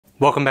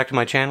Welcome back to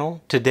my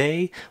channel.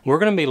 Today we're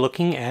going to be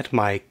looking at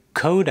my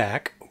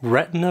Kodak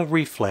Retina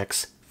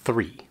Reflex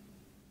III.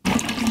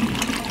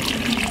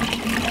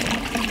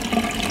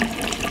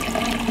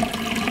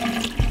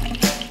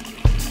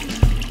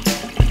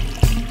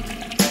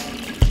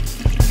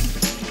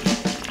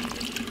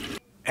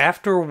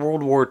 After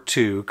World War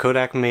II,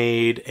 Kodak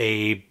made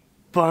a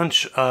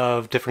bunch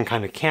of different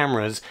kind of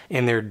cameras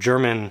in their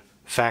German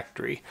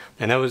factory,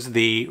 and that was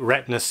the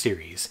Retina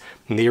series.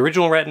 And the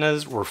original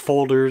Retinas were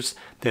folders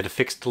that had a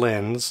fixed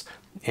lens,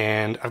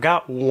 and I've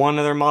got one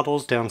of their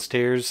models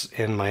downstairs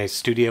in my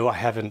studio. I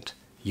haven't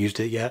used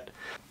it yet,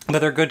 but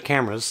they're good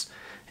cameras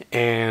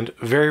and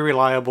very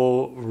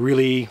reliable,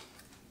 really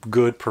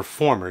good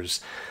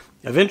performers.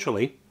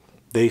 Eventually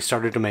they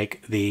started to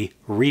make the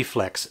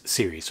Reflex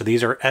series. So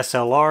these are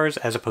SLRs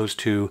as opposed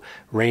to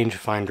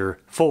rangefinder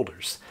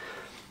folders.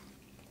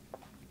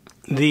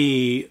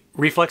 The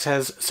Reflex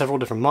has several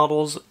different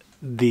models.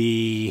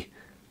 The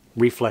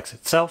Reflex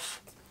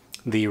itself,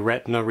 the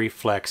Retina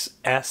Reflex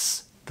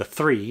S, the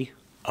 3,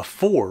 a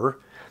 4,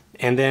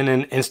 and then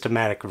an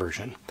Instamatic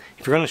version.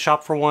 If you're going to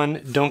shop for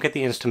one, don't get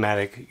the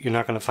Instamatic. You're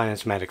not going to find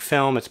Instamatic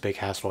film. It's a big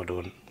hassle.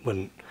 I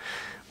wouldn't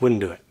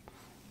do it.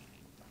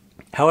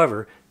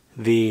 However,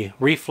 the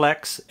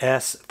Reflex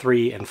S,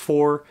 3, and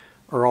 4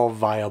 are all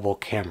viable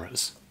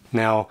cameras.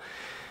 Now,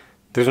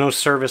 there's no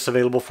service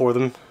available for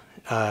them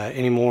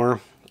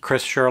anymore.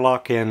 Chris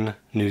Sherlock in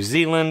New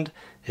Zealand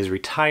is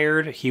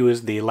retired. He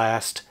was the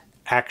last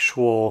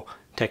actual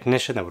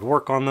technician that would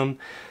work on them.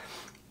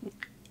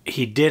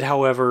 He did,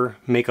 however,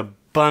 make a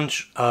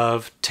bunch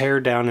of tear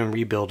down and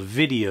rebuild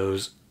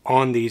videos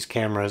on these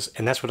cameras,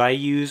 and that's what I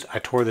used. I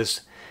tore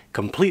this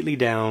completely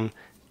down,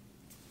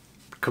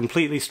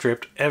 completely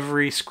stripped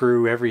every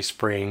screw, every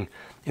spring,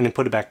 and then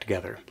put it back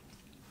together.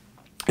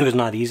 It was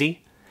not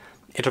easy.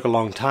 It took a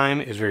long time.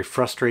 It was very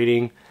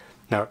frustrating.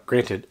 Now,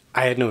 granted,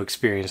 I had no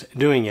experience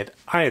doing it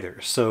either,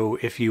 so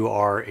if you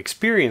are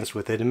experienced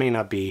with it, it may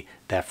not be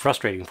that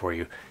frustrating for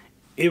you.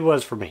 It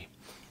was for me.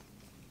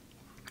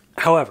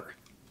 However,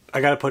 I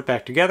got it put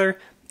back together,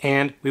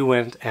 and we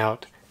went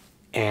out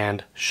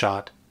and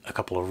shot a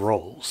couple of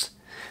rolls.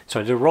 So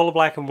I did a roll of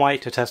black and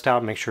white to test out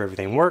and make sure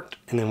everything worked,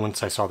 and then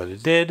once I saw that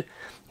it did,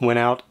 went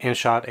out and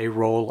shot a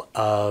roll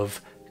of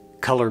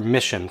Color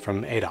Mission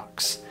from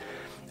Kodak.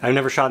 I've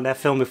never shot that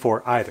film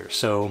before either,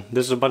 so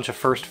this is a bunch of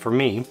firsts for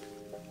me.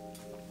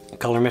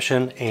 Color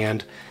Mission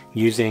and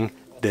using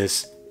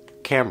this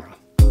camera.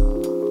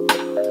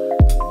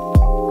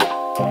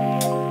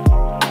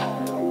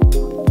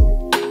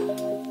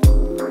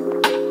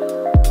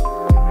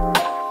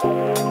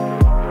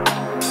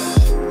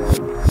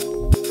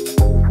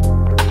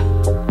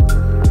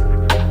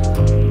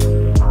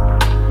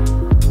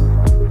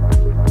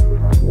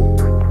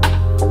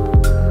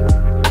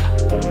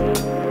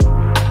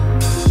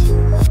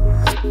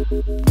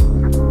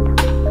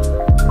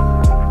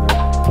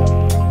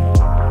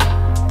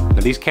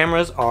 These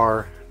cameras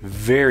are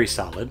very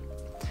solid.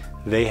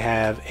 They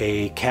have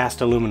a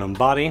cast aluminum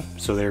body,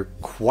 so they're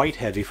quite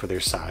heavy for their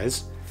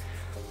size.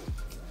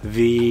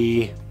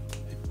 The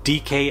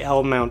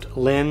DKL mount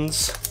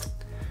lens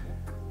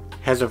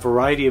has a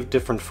variety of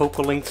different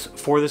focal lengths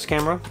for this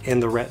camera in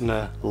the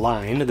Retina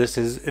line. This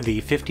is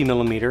the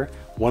 50mm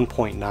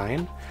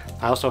 1.9.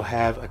 I also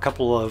have a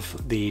couple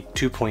of the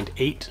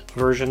 2.8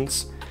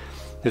 versions.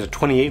 There's a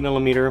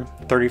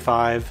 28mm,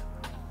 35,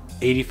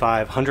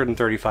 85,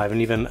 135,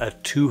 and even a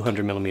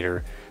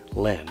 200mm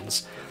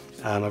lens.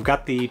 I've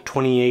got the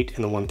 28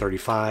 and the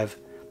 135,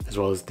 as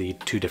well as the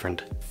two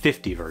different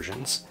 50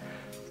 versions.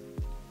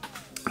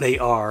 They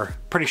are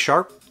pretty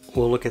sharp.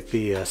 We'll look at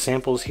the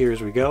samples here as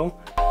we go.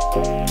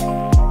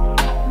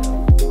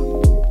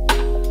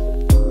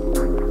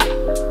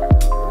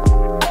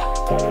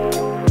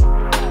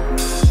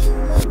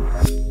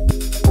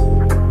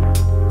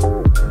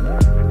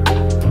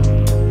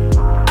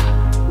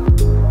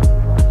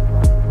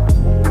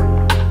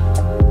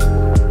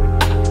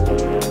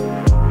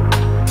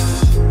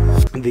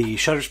 The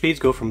shutter speeds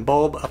go from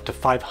bulb up to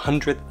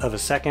 500th of a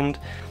second.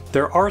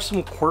 There are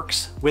some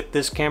quirks with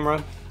this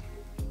camera.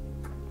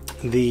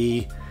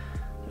 The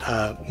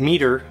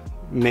meter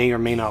may or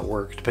may not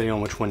work depending on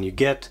which one you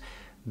get,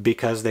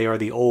 because they are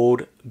the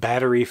old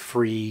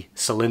battery-free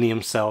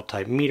selenium cell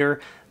type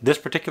meter. This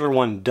particular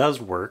one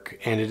does work,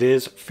 and it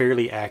is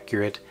fairly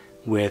accurate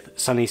with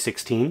Sunny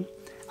 16.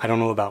 I don't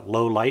know about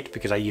low light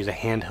because I use a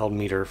handheld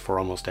meter for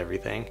almost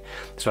everything.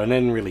 So I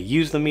didn't really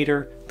use the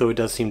meter, though it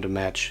does seem to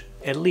match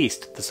at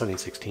least the Sunny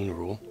 16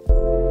 rule.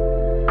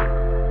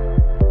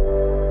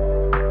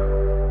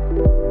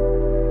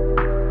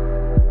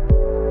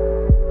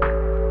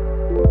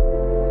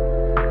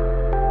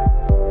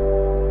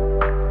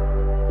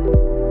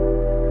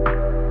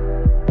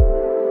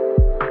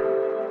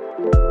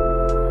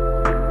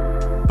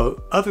 But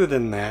other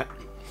than that,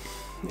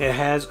 it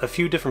has a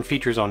few different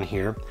features on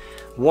here.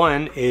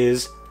 One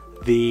is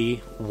the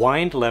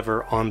wind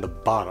lever on the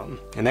bottom,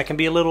 and that can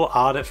be a little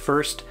odd at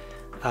first,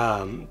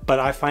 but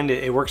I find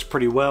it works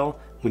pretty well.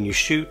 When you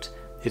shoot,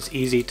 it's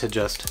easy to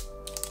just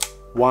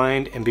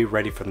wind, and be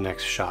ready for the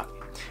next shot.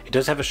 It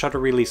does have a shutter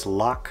release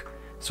lock,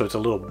 so it's a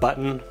little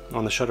button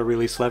on the shutter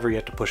release lever you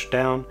have to push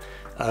down.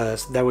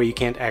 That way you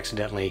can't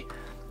accidentally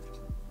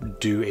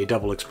do a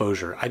double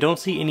exposure. I don't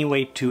see any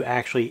way to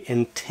actually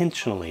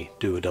intentionally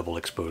do a double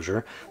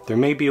exposure. There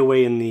may be a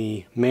way in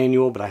the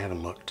manual, but I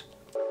haven't looked.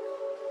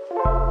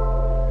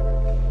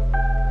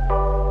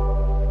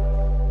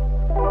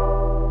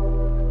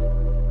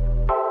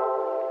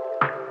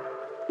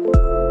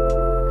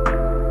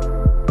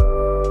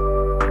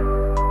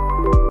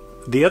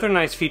 The other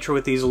nice feature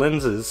with these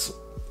lenses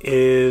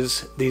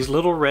is these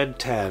little red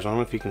tabs. I don't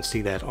know if you can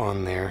see that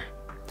on there.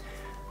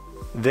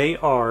 They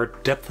are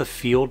depth of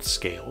field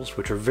scales,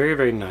 which are very,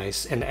 very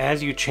nice, and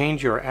as you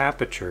change your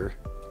aperture,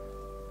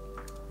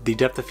 the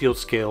depth of field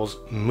scales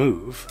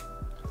move.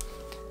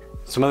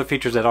 Some other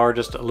features that are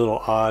just a little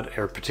odd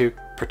or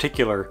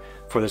particular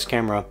for this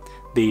camera,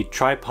 the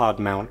tripod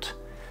mount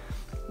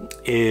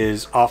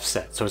is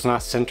offset, so it's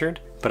not centered,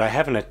 but I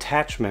have an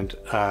attachment,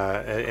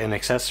 an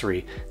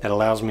accessory that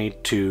allows me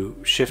to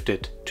shift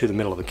it to the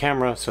middle of the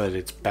camera so that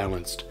it's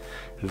balanced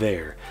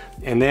there.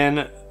 And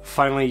then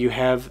finally you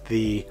have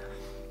the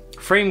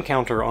frame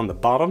counter on the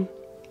bottom,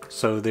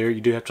 so there you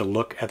do have to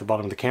look at the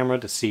bottom of the camera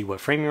to see what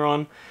frame you're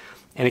on,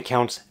 and it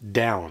counts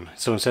down.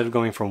 So instead of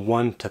going from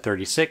 1 to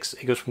 36,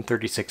 it goes from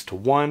 36 to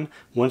 1.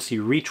 Once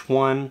you reach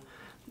 1,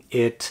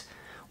 it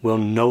will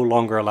no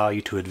longer allow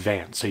you to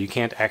advance, so you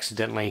can't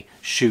accidentally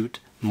shoot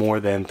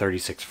more than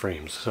 36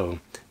 frames. So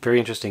very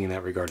interesting in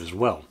that regard as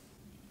well.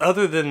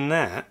 Other than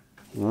that,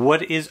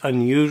 what is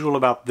unusual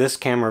about this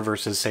camera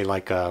versus say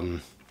like my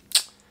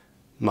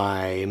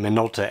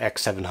Minolta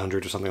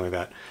X700 or something like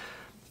that?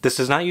 This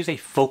does not use a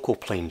focal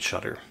plane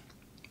shutter.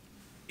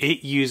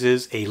 It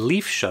uses a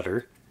leaf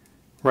shutter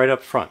right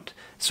up front.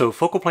 So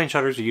focal plane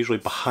shutters are usually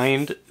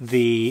behind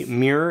the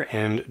mirror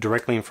and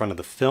directly in front of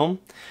the film.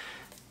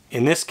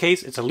 In this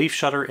case, it's a leaf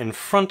shutter in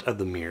front of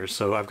the mirror,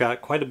 so I've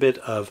got quite a bit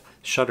of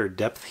shutter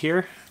depth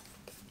here.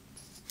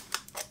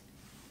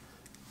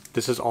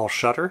 This is all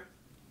shutter,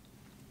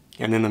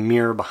 and then the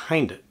mirror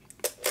behind it.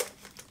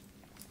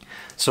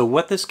 So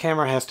what this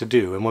camera has to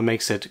do, and what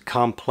makes it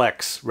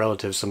complex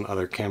relative to some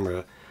other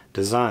camera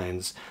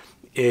designs,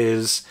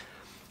 is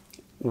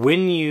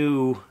when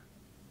you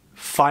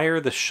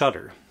fire the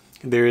shutter,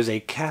 there is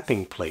a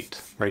capping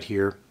plate right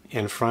here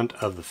in front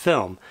of the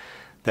film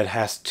that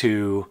has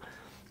to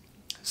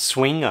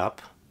swing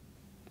up.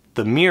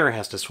 The mirror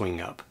has to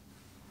swing up,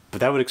 but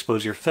that would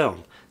expose your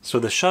film. So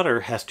the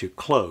shutter has to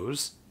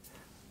close,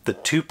 the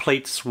two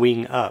plates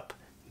swing up,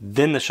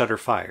 then the shutter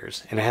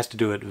fires, and it has to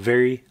do it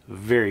very,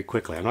 very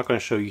quickly. I'm not going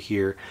to show you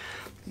here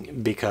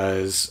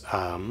because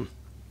I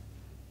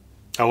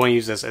want to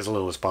use this as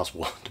little as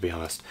possible, to be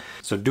honest.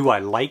 So do I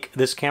like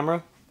this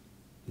camera?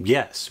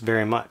 Yes,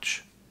 very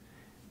much.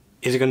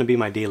 Is it going to be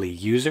my daily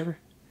user?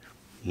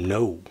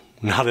 No,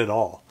 not at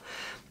all.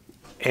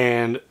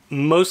 And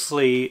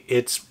mostly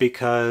it's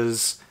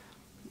because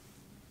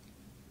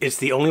it's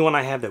the only one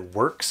I have that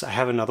works. I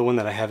have another one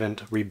that I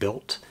haven't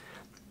rebuilt,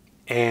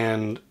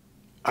 and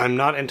I'm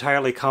not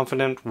entirely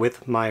confident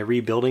with my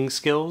rebuilding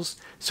skills,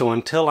 so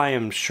until I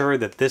am sure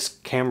that this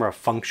camera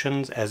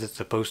functions as it's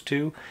supposed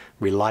to,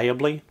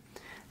 reliably,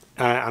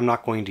 I'm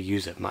not going to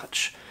use it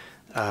much.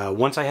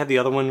 Once I have the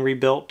other one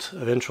rebuilt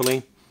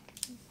eventually,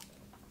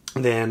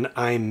 then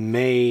I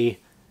may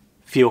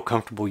feel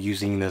comfortable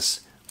using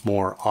this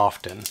more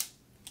often.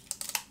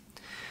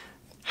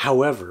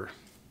 However,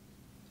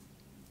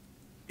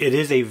 it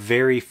is a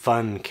very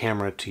fun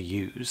camera to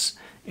use,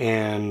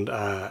 and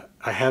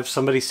I have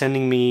somebody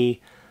sending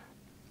me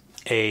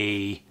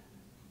a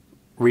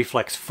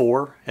Reflex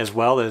 4 as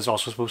well that is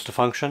also supposed to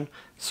function,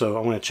 so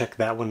I want to check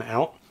that one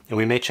out, and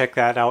we may check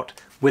that out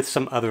with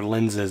some other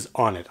lenses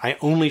on it. I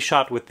only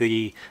shot with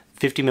the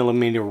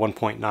 50mm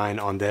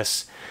 1.9 on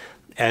this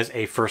as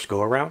a first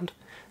go around.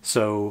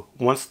 So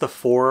once the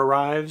 4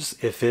 arrives,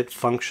 if it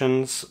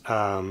functions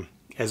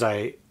as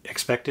I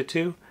expect it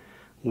to,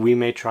 we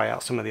may try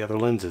out some of the other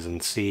lenses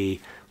and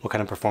see what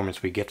kind of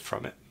performance we get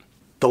from it.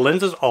 The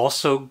lenses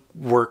also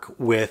work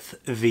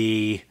with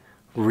the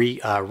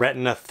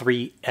Retina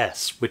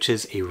 3S, which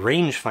is a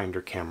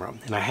rangefinder camera,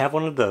 and I have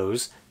one of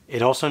those.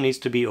 It also needs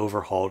to be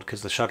overhauled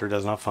because the shutter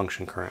does not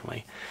function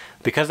currently.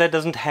 Because that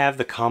doesn't have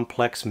the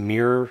complex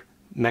mirror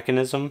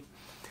mechanism,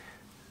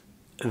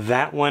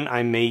 that one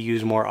I may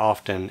use more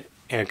often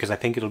because I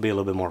think it'll be a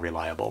little bit more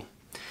reliable.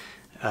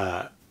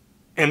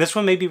 And this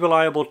one may be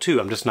reliable too,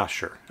 I'm just not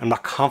sure. I'm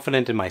not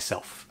confident in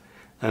myself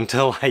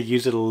until I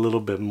use it a little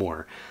bit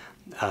more.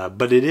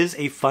 But it is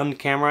a fun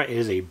camera, it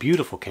is a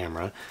beautiful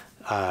camera.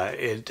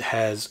 It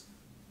has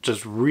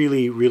just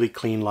really, really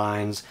clean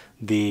lines.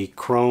 The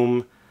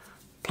chrome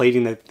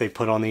plating that they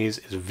put on these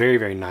is very,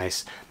 very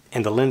nice,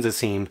 and the lenses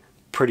seem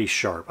pretty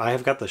sharp. I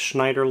have got the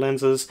Schneider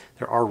lenses.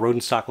 There are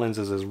Rodenstock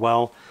lenses as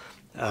well,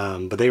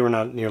 but they were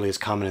not nearly as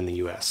common in the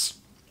US.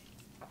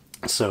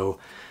 So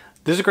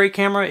this is a great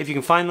camera. If you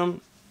can find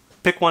them,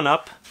 pick one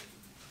up.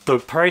 The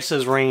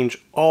prices range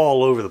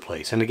all over the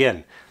place, and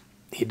again,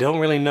 you don't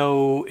really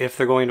know if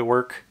they're going to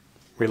work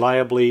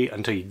reliably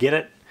until you get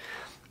it.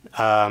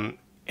 And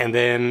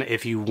then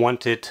if you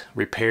want it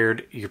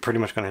repaired, you're pretty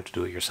much going to have to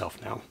do it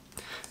yourself now.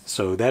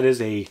 So that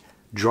is a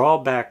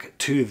drawback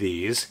to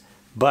these,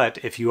 but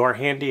if you are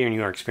handy and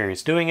you are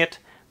experienced doing it,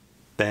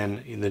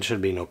 then there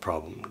should be no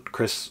problem.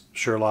 Chris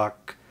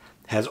Sherlock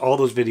has all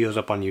those videos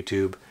up on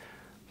YouTube.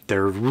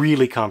 They're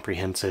really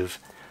comprehensive,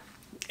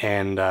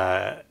 and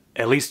at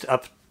least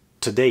up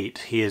to date,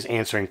 he is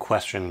answering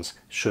questions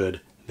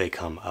should they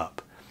come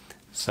up.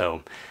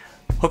 So,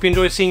 hope you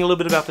enjoyed seeing a little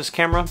bit about this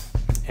camera,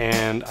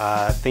 and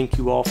thank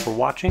you all for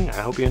watching.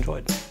 I hope you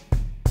enjoyed.